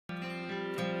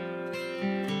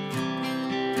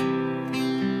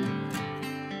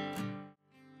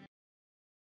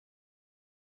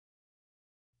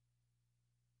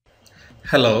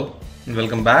Hello and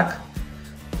welcome back.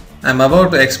 I'm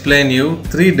about to explain you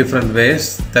 3 different ways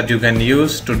that you can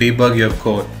use to debug your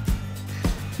code.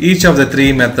 Each of the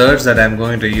 3 methods that I'm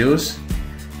going to use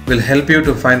will help you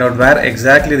to find out where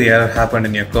exactly the error happened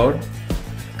in your code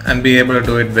and be able to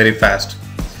do it very fast.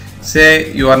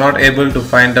 Say you are not able to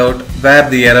find out where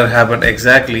the error happened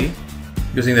exactly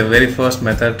using the very first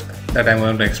method that I'm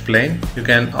going to explain. You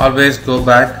can always go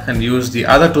back and use the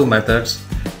other 2 methods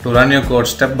to run your code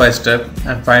step by step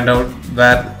and find out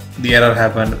where the error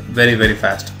happened very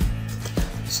fast.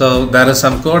 So there is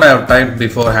some code I have typed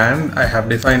beforehand. I have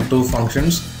defined 2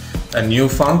 functions, a new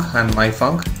func and my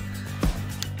func.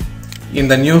 In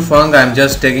the new func, I am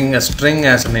just taking a string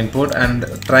as an input and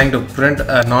trying to print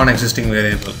a non-existing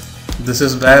variable. This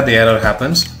is where the error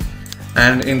happens.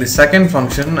 And in the second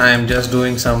function, I am just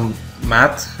doing some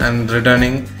math and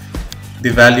returning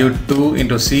the value 2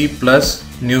 into C plus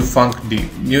new func d.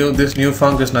 This new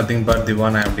func is nothing but the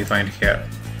one I have defined here.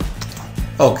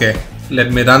 Okay,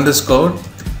 let me run this code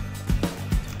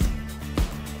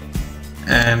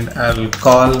and I will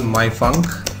call my func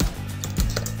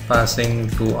passing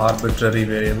 2 arbitrary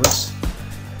variables.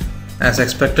 As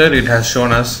expected, it has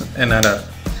shown us an error.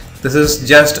 This is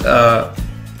just a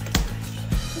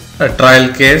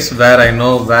trial case where I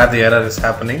know where the error is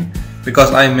happening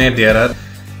because I made the error.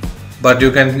 But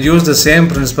you can use the same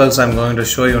principles I'm going to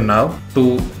show you now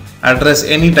to address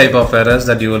any type of errors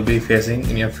that you will be facing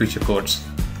in your future codes.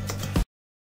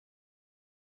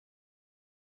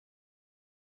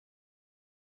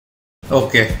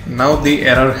 Okay, now the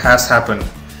error has happened.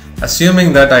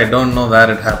 Assuming that I don't know where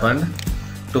it happened,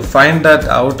 to find that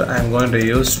out I'm going to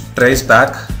use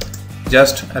traceback,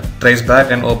 just a traceback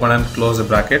and open and close the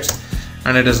brackets,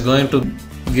 and it is going to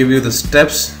give you the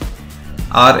steps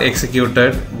are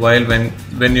executed while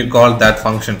when you call that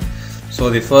function. So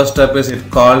the first step is it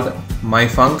called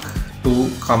myfunc 2,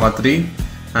 3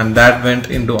 and that went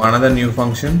into another new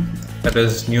function, that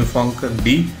is new func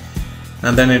d,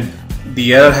 and then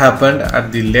the error happened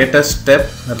at the latest step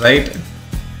right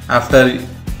after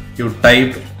you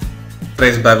type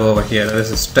traceback over here.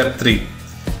 This is step 3.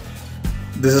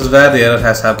 This is where the error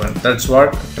has happened. That's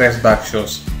what traceback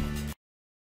shows.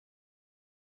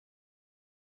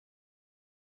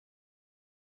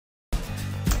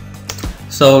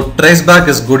 So traceback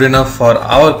is good enough for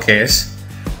our case,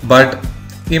 but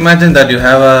imagine that you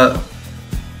have a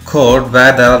code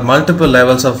where there are multiple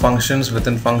levels of functions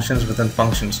within functions within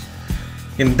functions.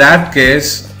 In that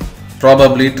case,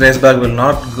 probably traceback will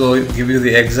not give you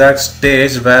the exact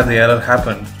stage where the error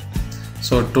happened.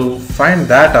 So to find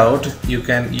that out, you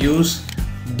can use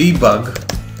debug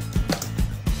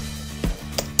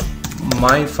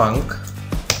myfunc.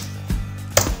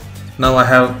 Now I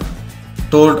have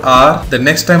told R the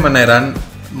next time when I run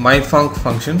myfunc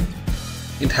function,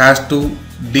 it has to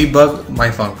debug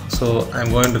myfunc. So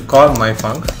I'm going to call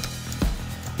myfunc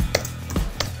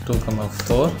 2,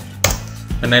 4.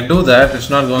 When I do that, it's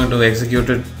not going to execute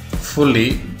it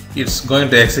fully, it's going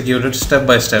to execute it step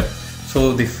by step.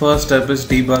 So the first step is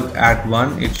debug at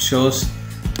 1. It shows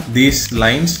these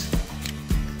lines.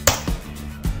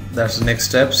 That's the next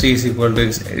step. C is equal to,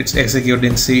 it's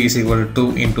executing C is equal to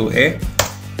 2 into A.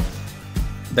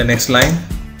 The next line,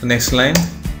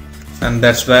 and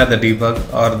that's where the debug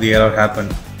or the error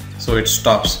happened. So it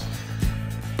stops.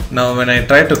 Now when I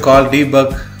try to call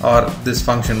debug or this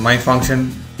function, my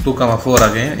function 2, 4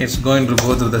 again, it's going to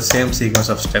go through the same sequence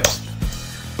of steps.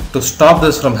 To stop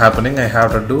this from happening, I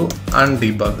have to do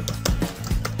undebug.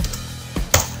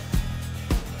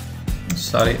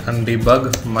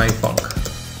 Undebug myfunc.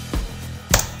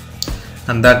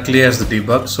 And that clears the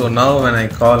debug. So now when I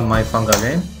call myfunc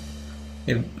again,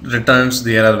 it returns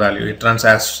the error value. It runs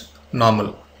as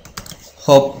normal.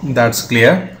 Hope that's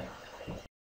clear.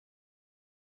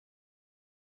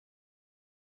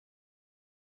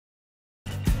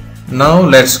 Now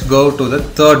let's go to the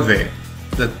third way.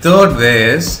 The third way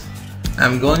is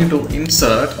I'm going to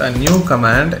insert a new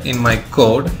command in my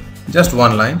code, just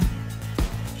one line.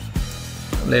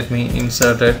 Let me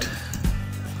insert it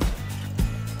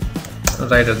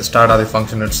right at the start of the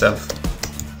function itself.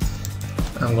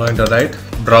 I'm going to write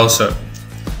browser.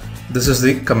 This is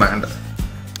the command.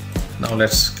 Now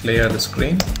let's clear the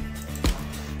screen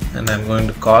and I'm going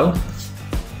to call,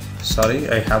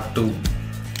 I have to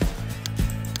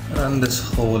run this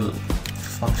whole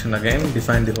function again,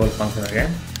 define the whole function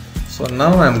again. So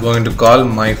now I'm going to call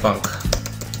myfunc.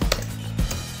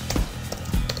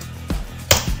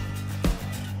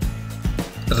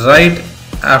 Right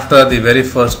after the very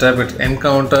first step, it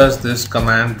encounters this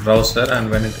command browser,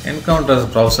 and when it encounters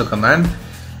browser command,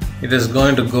 it is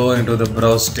going to go into the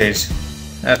browse stage.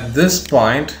 At this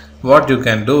point, what you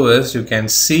can do is you can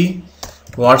see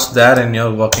what's there in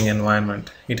your working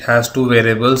environment. It has two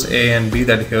variables a and b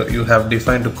that you have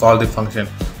defined to call the function.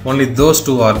 Only those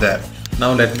two are there.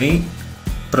 Now let me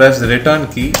press the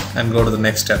return key and go to the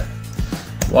next step.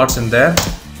 What's in there?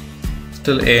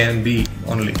 Still a and b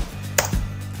only.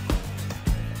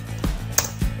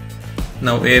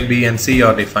 Now a, b and c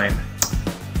are defined.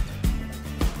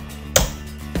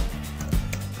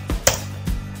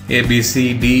 A, B,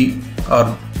 C, D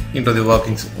are into the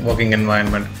working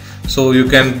environment. So you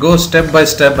can go step by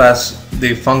step as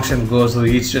the function goes through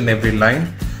each and every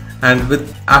line, and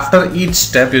after each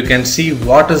step you can see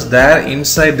what is there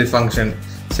inside the function.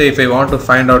 Say if I want to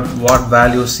find out what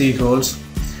value C holds,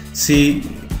 C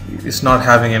is not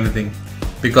having anything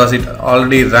because it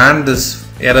already ran this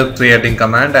error creating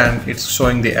command and it's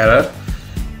showing the error.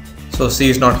 So C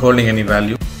is not holding any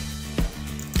value.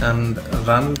 And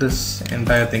run this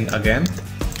entire thing again.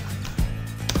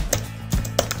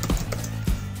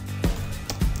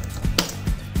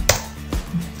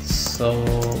 So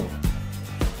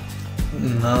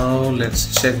now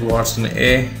let's check what's in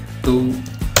A. 2,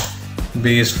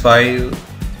 B is 5,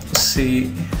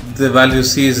 C, the value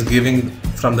C is giving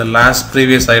from the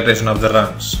previous iteration of the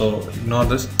run, so ignore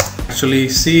this. Actually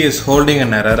C is holding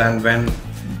an error, and when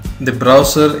the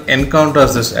browser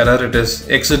encounters this error, it is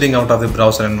exiting out of the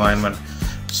browser environment.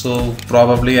 So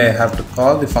probably I have to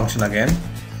call the function again.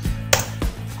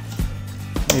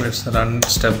 Let's run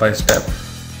step by step.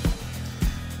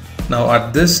 Now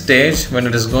at this stage, when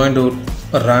it is going to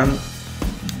run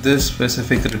this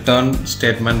specific return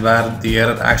statement where the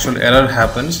actual error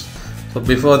happens, so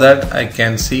before that I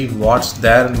can see what's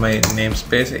there in my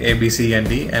namespace A, B, C and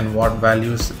D, and what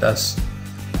values does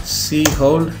C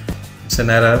hold. It's an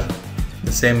error,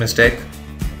 the same mistake.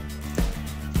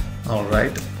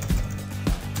 Alright,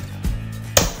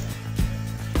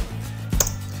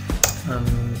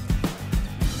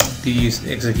 D is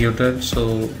executed,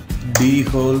 so D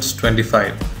holds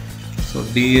 25. So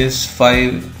D is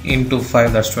 5 into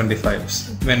 5, that's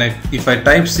 25. If I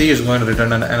type C, it's going to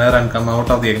return an error and come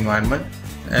out of the environment.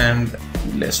 And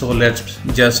so let's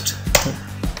just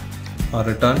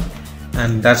return,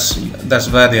 and that's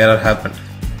where the error happened.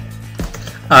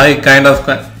 I kind of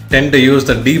tend to use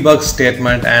the debug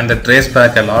statement and the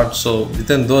traceback a lot. So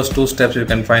within those two steps, you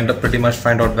can pretty much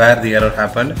find out where the error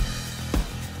happened.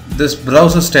 This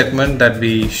browser statement that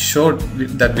we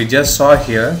just saw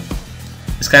here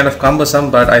is kind of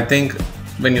cumbersome, but I think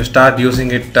when you start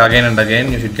using it again and again,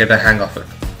 you should get a hang of it.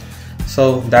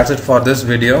 So that's it for this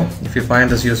video. If you find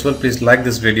this useful, please like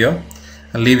this video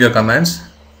and leave your comments.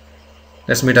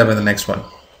 Let's meet up in the next one.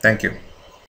 Thank you.